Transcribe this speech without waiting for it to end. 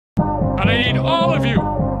need all of you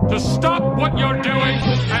to stop what you're doing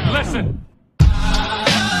and listen.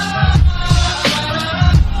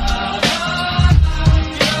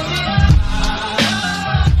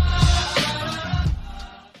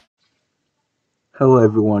 Hello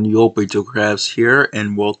everyone, DylCraftZ here,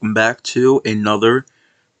 and welcome back to another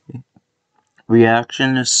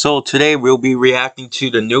reaction. So today we'll be reacting to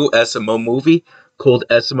the new SML movie called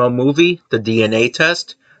SML Movie, the DNA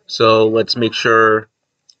test. So let's make sure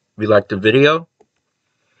we like the video.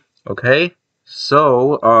 Okay,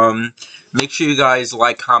 so make sure you guys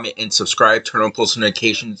like, comment, and subscribe. Turn on post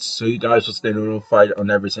notifications so you guys will stay notified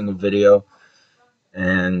on every single video.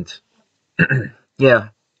 And yeah.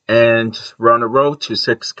 And we're on the road to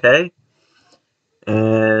 6K.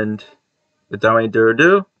 And without any further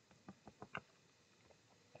ado,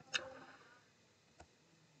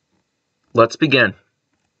 let's begin.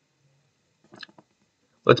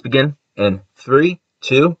 Let's begin in 3,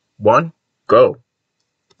 2, 1, go.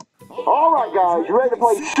 Alright guys, you ready to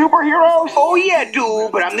play superheroes? Oh yeah, dude,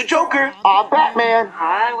 but I'm the Joker. I'm Batman.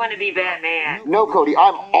 I want to be Batman. No, Cody,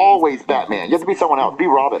 I'm always Batman. You have to be someone else. Be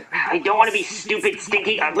Robin. I don't want to be stupid,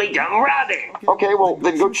 stinky, ugly, dumb Robin. Okay, well,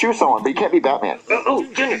 then go choose someone, but you can't be Batman. Oh,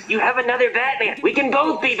 Junior, you have another Batman. We can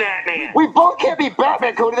both be Batman. We both can't be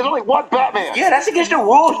Batman, Cody. There's only one Batman. Yeah, that's against the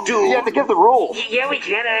rules, dude. You have to give the rules. Yeah, we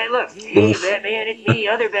can. Look. Hey, Batman, it's me,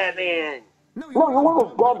 other Batman. No, you're one of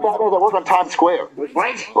those dumb Batmans that work on Times Square.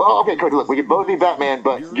 What? Well, okay, Cody, look, we can both be Batman,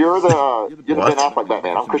 but you're the Ben Affleck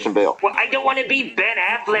Batman. I'm Christian Bale. Well, I don't want to be Ben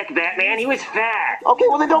Affleck Batman. He was fat. Okay,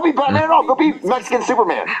 well then don't be Batman at all. Go be Mexican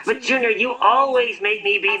Superman. But, Junior, you always make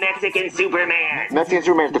me be Mexican Superman. Mexican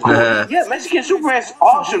Superman's the coolest. Yeah, Mexican Superman's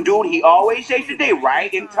awesome, dude. He always saves the day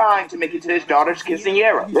right in time to make it to his daughter's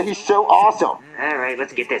quinceañera. Yeah, he's so awesome. All right,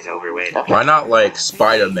 let's get this over with. Why not like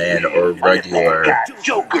Spider-Man or regular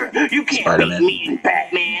Joker, you can't Spider-Man? beat me and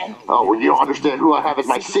Batman. Oh, well, you don't understand who I have as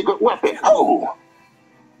my secret weapon. Oh!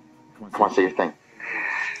 Come on, say your thing.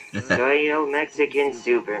 Soy el Mexican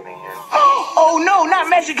Superman. Oh no, not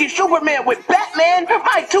Mexican Superman with Batman!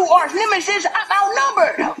 My two arch nemesis, I'm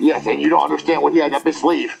outnumbered! Yes, and you don't understand what he has up his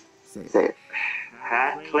sleeve. Say it.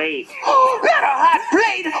 Hot plate. Not a hot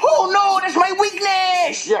plate! Oh no, that's my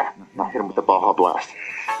weakness! Yeah, now hit him with the Baja Blast.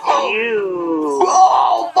 You.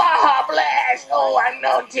 Oh, Baja Blast! Oh, I'm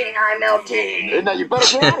melting! And now you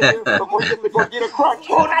better get out of here before you get the Gordita Crunch.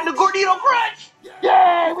 Oh, not the Gordito Crunch!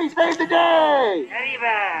 Yay, we saved the day!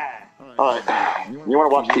 Arriba. Alright, you want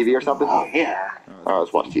to watch TV or something? Oh, yeah. Alright,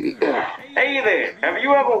 let's watch TV. Hey there, have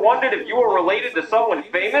you ever wondered if you were related to someone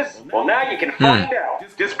famous? Well, now you can find out.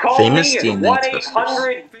 Just call Famous me DNA at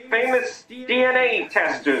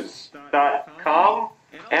 1-800-FAMOUS-DNA-Testers.com,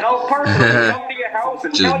 and I'll personally come to your house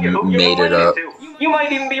and Just tell you who made you're it related up. to. You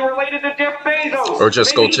might even be related to Jeff Bezos. Or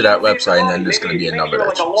just go Maybe to that he's your website and then buddy. there's gonna Maybe be a number you're that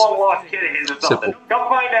like a shows. long-lost kid of his or something. Simple. Come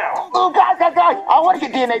find out. Oh, guys, I want to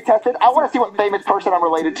get DNA tested. I want to see what famous person I'm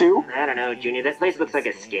related to. I don't know, Junior. That place looks like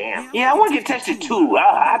a scam. Yeah, I want to get tested too.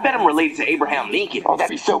 I bet I'm related to Abraham Lincoln. Oh,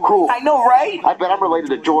 that'd be so cool. I know, right? I bet I'm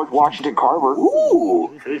related to George Washington Carver.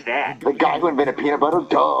 Ooh. Who's that? The guy who invented peanut butter,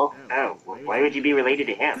 duh. Oh, why would you be related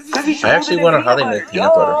to him? I actually wonder how they make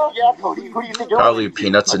peanut butter. Yeah, Cody, who do you think you're Probably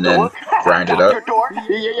peanuts and then grind it up. Dork.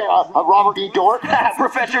 Yeah, Robert E. Dork.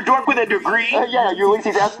 Professor Dork with a degree. Yeah,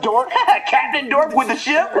 Ulysses S. Dork. Captain Dork with a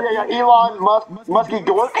ship. Yeah, Elon Musky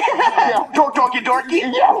Dork. Yeah, Dorky Dorky.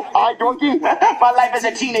 yeah, I Dorky. My life as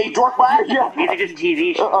a teenage dork bot. Yeah, These are just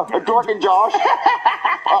TV shows. Dork and Josh.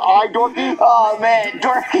 I Dorky. Oh man,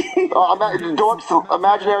 Dorky. Dork's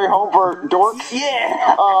imaginary home for dorks.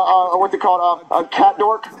 Yeah. What's it called? Cat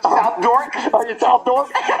Dork. South Dork. South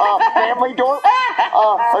Dork. Family Dork.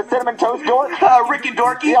 Cinnamon Toast Dork. Rick and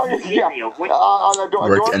Dorky. Yeah. Rick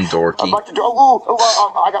and Dorky. A bunch of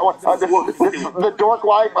I got one. This is the dork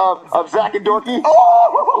wife of Zack and Dorky.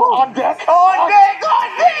 Oh, On deck. on deck.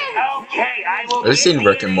 Okay, I will. I've seen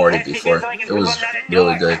Rick and Morty before. It was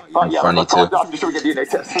really good and funny too.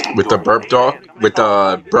 With the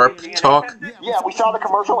burp talk, Yeah, we saw the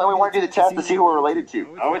commercial and we want to do the test to see who we're related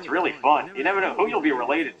to. Oh, it's really fun. You never know who you'll be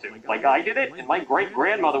related to. Like I did it, and my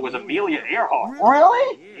great-grandmother was Amelia Earhart.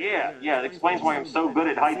 Really? Yeah, it explains why I'm so good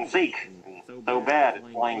at hide and seek. And so bad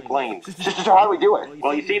at flying planes. So how do we do it?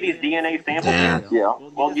 Well, you see these DNA sample Damn. kits? Yeah.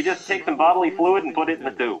 Well, you just take some bodily fluid and put it in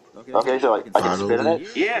the tube. Okay, so I can spit in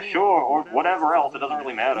it? Yeah, sure, or whatever else. It doesn't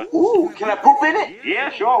really matter. Ooh, can I poop in it? Yeah,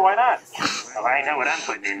 sure, why not? Well, I know what I'm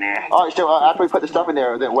putting in there. Alright, so after we put the stuff in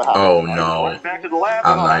there, then what happens? Oh Run no. it back to the lab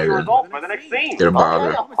I'm and I'll not have your even results by the next scene. gonna Okay,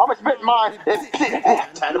 bother. I'm gonna spit in mine.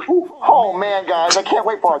 Time to poop. Oh man, guys, I can't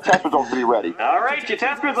wait for our test results to be ready. Alright, your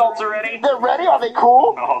test results are ready. They're ready? Are they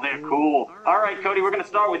cool? Oh, they're cool. Alright, Cody, we're gonna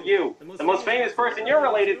start with you. The most famous person you're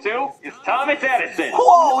related to is Thomas Edison.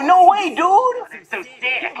 Whoa, no way, dude. I'm so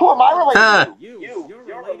sick. Who am I related Huh. to?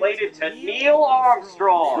 You're related to Neil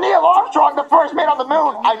Armstrong. Neil Armstrong, the first man on the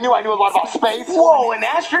moon. I knew a lot about space. Whoa, an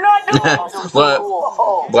astronaut, dude. Oh, it was so What?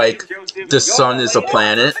 cool. Like, the sun is a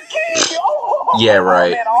planet? Oh, Yeah,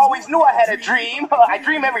 right. man, I always knew I had a dream. I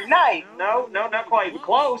dream every night. No, not quite.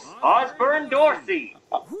 Close. Osborne Dorsey.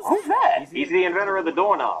 Who's that? He's the inventor of the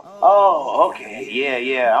doorknob. Oh, okay.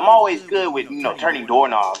 Yeah. I'm always good with, turning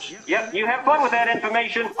doorknobs. Yep, you have fun with that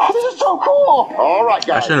information. Oh, this is so cool. All right,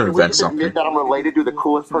 guys. I should Can we invent just admit something. that I'm related to the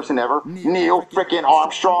coolest person ever? Neil frickin'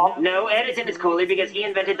 Armstrong? No, Edison is cooler because he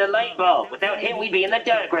invented the light bulb. Without him, we'd be in the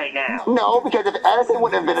dark right now. No, because if Edison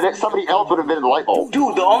wouldn't have invented it, somebody else would have invented the light bulb.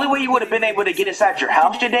 Dude, the only way you would have been able to get inside your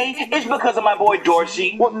house today is because of my boy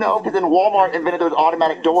Dorsey. Well, no, because then Walmart invented those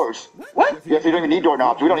automatic doors. What? Yes, we don't even need doorknobs.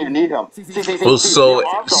 We don't even need them. Well,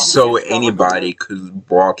 so anybody could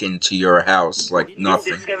walk into your house like He didn't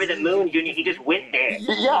nothing. discover the moon, Junior. He just went there.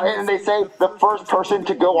 Yeah, and they say the first person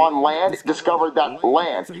to go on land discovered that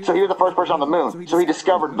land. So he was the first person on the moon. So he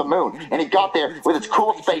discovered the moon. And he got there with his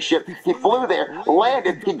cool spaceship. He flew there,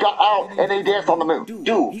 landed, he got out, and then he danced on the moon.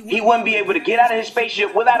 Dude, he wouldn't be able to get out of his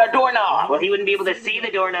spaceship without a doorknob. Well, he wouldn't be able to see the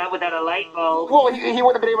doorknob without a light bulb. Well, he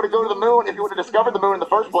wouldn't have been able to go to the moon if he would have discovered the moon in the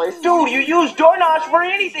first place. Dude, you use doorknobs for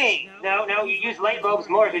anything. No, you use light bulbs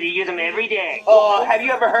more because you use them every day. Have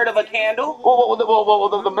you ever heard of a candle? Well,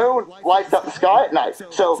 the moon lights up the sky at night.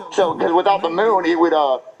 So, because without the moon, it would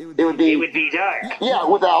It be, would be dark. yeah,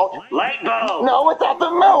 without, Light bulb. no, without the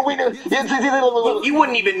moon, we do, You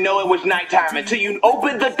wouldn't even know it was nighttime until you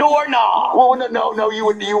opened the doorknob. well, no, you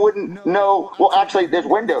wouldn't know. Well, actually, there's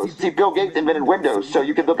windows. See, Bill Gates invented windows, so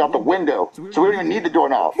you could look out the window. So we don't even need the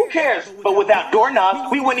doorknob. Who cares? But without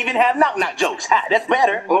doorknobs, we wouldn't even have knock-knock jokes. Ha, that's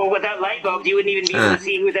better. Or without light bulbs, you wouldn't even be able to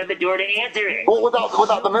see who's at the door to answer it. Well,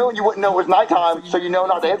 without the moon, you wouldn't know it was nighttime, so you know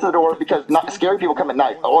not to answer the door because scary people come at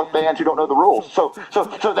night, or fans who don't know the rules. So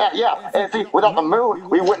that, yeah. And see, without the moon,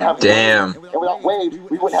 we wouldn't have Damn. waves, and without waves,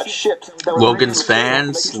 we wouldn't have ships. That would Logan's reach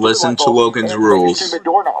fans, to make listen to stupid light Logan's bulbs and make rules. stupid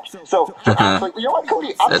doorknobs. So actually, you know what,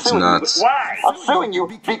 Cody? I'm That's suing nuts. you. Why? I'm suing you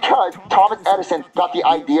because Thomas Edison got the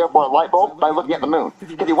idea for a light bulb by looking at the moon.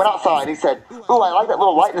 Because he went outside and he said, "Ooh, I like that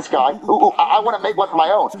little light in the sky. Ooh, I want to make one for my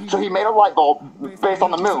own." So he made a light bulb based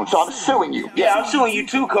on the moon. So I'm suing you. Yeah, I'm suing you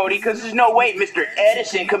too, Cody, because there's no way Mr.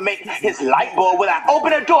 Edison could make his light bulb without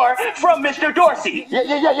opening a door from Mr. Dorsey.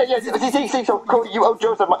 Yeah. See, so Cody, you owe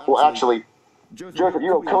Joseph money. Well, actually, Joseph,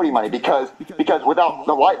 you owe Cody money because without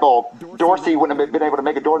the light bulb, Dorsey wouldn't have been able to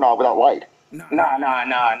make a doorknob without light.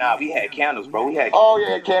 Nah. We had candles, bro. We had. Oh,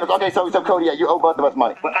 yeah, candles. Okay, so Cody, yeah, you owe both of us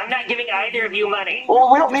money. But I'm not giving either of you money.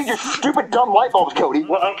 Well, we don't need your stupid, dumb light bulbs, Cody.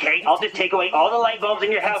 Well, okay, I'll just take away all the light bulbs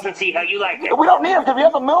in your house and see how you like it. We don't need them because we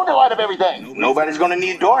have the moon to light up everything. Nobody's gonna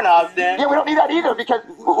need doorknobs then. Yeah, we don't need that either because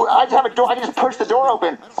I just have a door. I can just push the door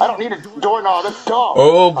open. I don't need a doorknob. That's dumb.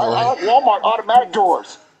 Oh, boy. I like Walmart automatic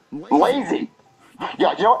doors. Lazy.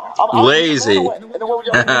 Yeah, you know what? I'm Lazy. And then what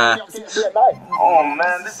we got to do at night? Oh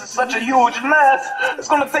man, this is such a huge mess. It's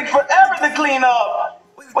gonna take forever to clean up.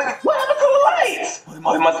 Wait, what happened to the lights?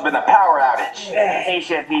 Oh, it must have been a power outage. Hey,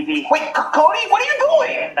 Chef Pee-Pee. Wait, Cody, what are you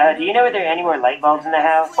doing? Do you know if there are any more light bulbs in the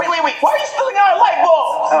house? Wait, why are you stealing our light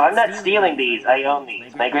bulbs? Oh, I'm not stealing these. I own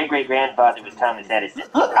these. My great-great-grandfather was Thomas Edison.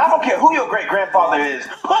 Look, I don't care who your great-grandfather is.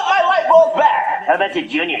 Put my light bulbs back. How about your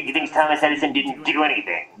Junior? He thinks Thomas Edison didn't do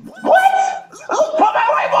anything. What? Look, put my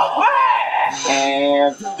light bulbs back.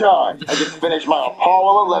 And done. I just finished my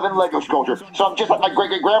Apollo 11 Lego sculpture. So I'm just like my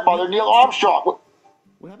great-great-grandfather, Neil Armstrong.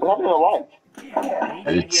 What happened to the light?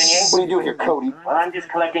 It's- What are you doing here, Cody? Well, I'm just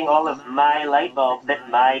collecting all of my light bulbs that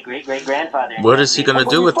my great-great-grandfather What is he gonna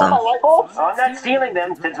do with You stole them? my light bulbs? Oh, I'm not stealing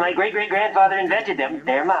them. Since my great-great-grandfather invented them,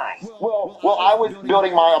 they're mine. Well, I was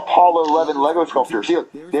building my Apollo 11 Lego sculpture. See, look,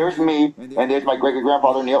 there's me, and there's my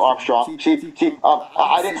great-great-grandfather, Neil Armstrong.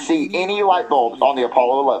 I didn't see any light bulbs on the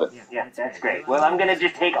Apollo 11. Yeah, that's great. Well, I'm gonna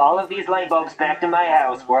just take all of these light bulbs back to my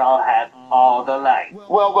house where I'll have all the light.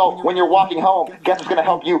 Well, when you're walking home, guess what's gonna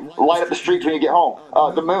help you light up the streets when you get home?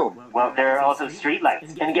 The moon. Well, there are also street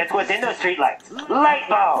lights. And guess what's in those street lights? Light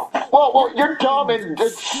bulbs! Well, you're dumb and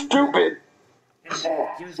stupid.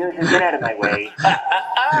 Joseph, get out of my way.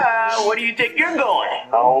 Where do you think you're going?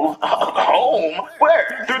 Home. Home?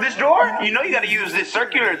 Where? Through this door? You know you gotta use this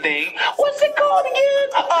circular thing. What's it called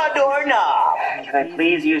again? A doorknob. Can I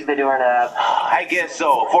please use the doorknob? I guess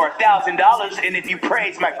so. For $1,000, and if you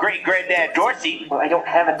praise my great-granddad Dorsey. Well, I don't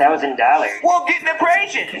have $1,000. Well, get the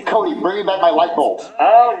praising. Cody, bring me back my light bulbs.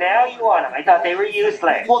 Oh, now you want them. I thought they were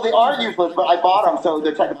useless. Well, they are useless, but I bought them, so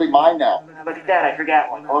they're technically mine now. Look at that. I forgot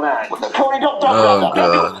one. Hold on. Cody, don't talk Oh, about that.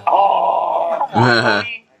 God. Oh.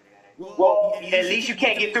 Well, at least you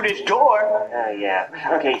can't get through this door. Oh, yeah.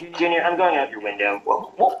 Okay, Junior, I'm going out your window.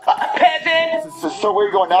 Peasant! So where are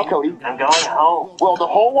you going now, Cody? I'm going home. Well, the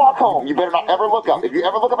whole walk home, you better not ever look up. If you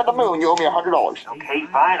ever look up at the moon, you owe me $100. Okay,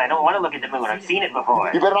 fine. I don't want to look at the moon. I've seen it before.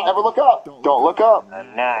 You better not ever look up. Don't look up.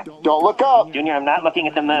 I'm not. Don't look up. Junior, I'm not looking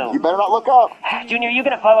at the You moon. better not look up. Junior, you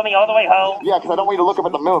gonna follow me all the way home? Yeah, because I don't want you to look up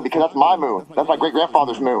at the moon, because that's my moon. That's my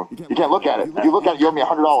great-grandfather's moon. You can't look at it. If you look at it, you owe me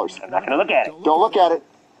 $100. I'm not gonna look at it. Don't look at it.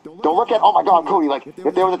 Don't look at. Oh my God, Cody! Like,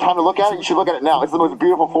 if there was a time to look at it, you should look at it now. It's the most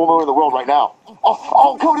beautiful full moon in the world right now.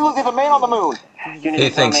 Oh, Cody, look! There's a man on the moon. Junior, He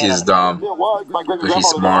there's no thinks man he's on the moon. dumb. It was my great But he's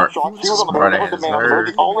grandfather. smart. He was on the moon. Smart He was the as man on the moon. nerd.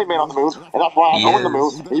 The only man on the moon, and that's why I He own the is.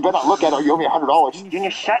 moon. And you better not look at it, or you owe me $100. Junior,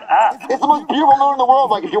 shut up. It's the most beautiful moon in the world.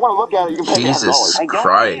 Like, if you want to look at it, you can pay me Jesus $100. I don't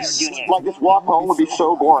Christ. care, Junior. Like, this walk home would be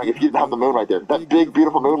so boring if you didn't have the moon right there. That big,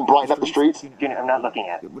 beautiful moon brighten up the streets. Junior, I'm not looking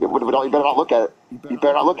at it. You better not look at it. You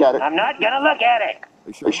better not look at it. I'm not gonna look at it. Are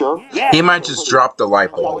you sure? Yeah. He might just drop the light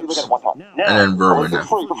No, you look at bulbs it one time. No. and then ruin For them.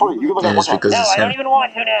 free, for free. You can look at And it one it's time. because No, it's I don't him. even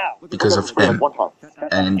want to now. Because of him. One time.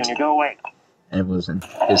 And Junior, go away. it was in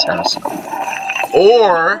his house.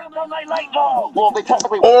 Or, Turn on my light bulb. Well, they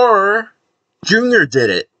technically. or, Junior did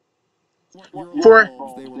it. For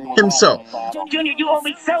himself. Junior, you owe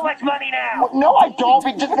me so much money now. No, I don't.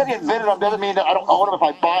 Just because he invented them doesn't mean that I don't own them if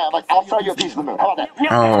I buy them. Like, I'll sell you a piece of the moon. How about that? No,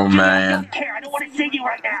 Oh, Junior, I man. don't care. I don't want to see you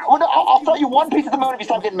right now. Well, no, I'll sell you one piece of the moon if you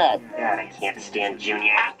stop getting mad. God, I can't stand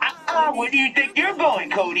Junior. Where do you think you're going,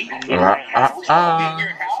 Cody? In my house. In your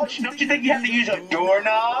house? Don't you think you have to use a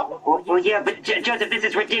doorknob? Well, yeah, but Joseph, this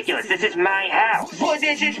is ridiculous. This is my house. Well,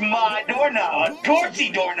 this is my doorknob, a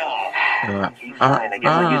Dorsey doorknob. Fine, I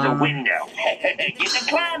guess I'll use a window. Get the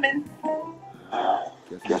climbing.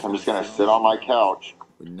 Guess I'm just gonna sit on my couch.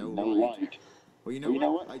 No light. Well, you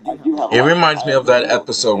know what? I do have It light. reminds me of that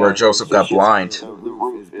episode where Joseph got blind. The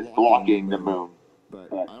roof is blocking the moon. But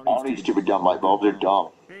I don't need stupid dumb light bulbs. They're dumb.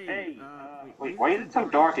 Hey, wait, why is it so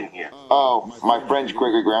dark in here? Oh, my friend's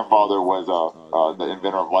great-great-grandfather was the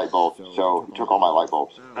inventor of light bulbs, so he took all my light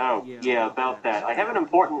bulbs. Oh, yeah, about that. I have an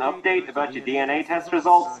important update about your DNA test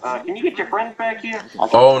results. Can you get your friends back here? I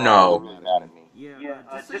think Oh, he's no. really mad at me. Yeah,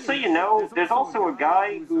 just so you know, there's also a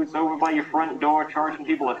guy who's over by your front door charging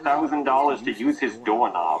people $1,000 to use his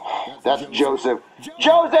doorknob. That's Joseph.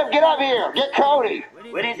 Joseph, get up here! Get Cody!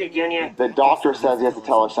 What is it, Junior? The doctor says he has to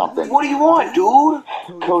tell us something. What do you want, dude?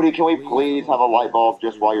 Cody, can we please have a light bulb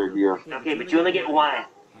just while you're here? Okay, but you only get one.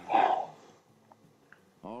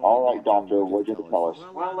 All right, doctor, what'd you have to tell us?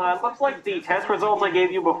 Well, looks like the test results I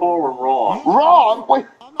gave you before were wrong. Wrong? Wait,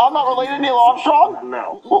 I'm not related to Neil Armstrong?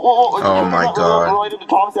 No. Oh, Joseph's my not God. related to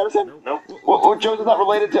Thomas Edison? Nope. Joseph's not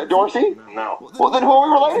related to Dorsey? No. Well, then who are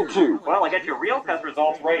we related to? Well, I got your real test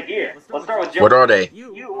results right here. Let's start with Joe. What are they?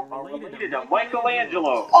 You are related to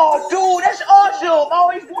Michelangelo. Oh, dude, that's awesome! I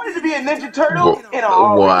always wanted to be a Ninja Turtle in a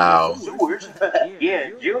Wow. sewers. Yeah,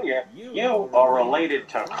 Junior, you are related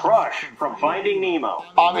to Crush from Finding Nemo.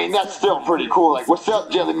 I mean, that's still pretty cool. Like, what's up,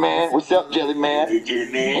 Jelly Man? What's up, Jelly Man? Hey,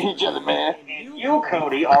 Jimmy. Hey, Jelly Man. You,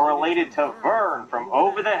 Cody, are related to Vern from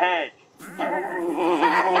Over the Hedge.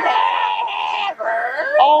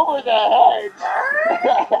 Over the hedge.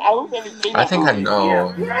 I hope they've seen I that think I movie.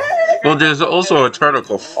 know. Well, there's also a turtle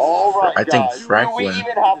called, All right, I think guys. Franklin, Do we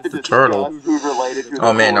even have to the discuss turtle. who's related to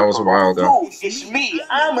Oh man, that was a while ago. Dude, it's me.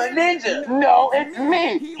 I'm a ninja. No, it's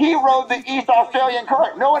me. He rode the East Australian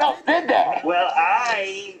current. No one else did that. Well,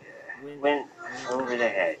 I went over the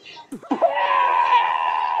hedge.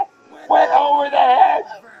 Went over the hedge.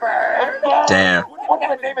 Bird. Damn. What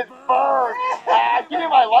kind of name is Bird? Give me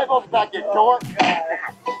my light bulbs back, you dork.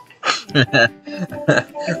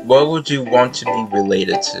 What would you want to be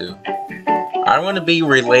related to? I want to be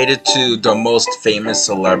related to the most famous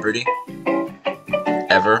celebrity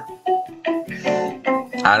ever.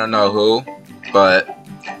 I don't know who, but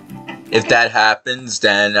if that happens,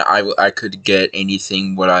 then I could get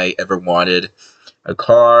anything what I ever wanted. A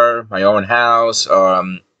car, my own house,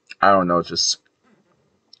 I don't know, just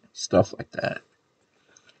stuff like that.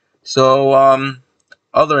 So,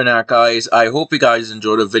 other than that, guys, I hope you guys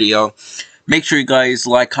enjoyed the video. Make sure you guys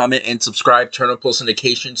like, comment, and subscribe. Turn on post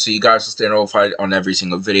notifications so you guys will stay notified on every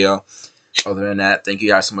single video. Other than that, thank you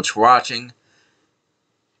guys so much for watching.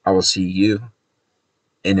 I will see you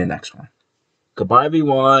in the next one. Goodbye,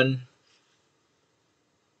 everyone.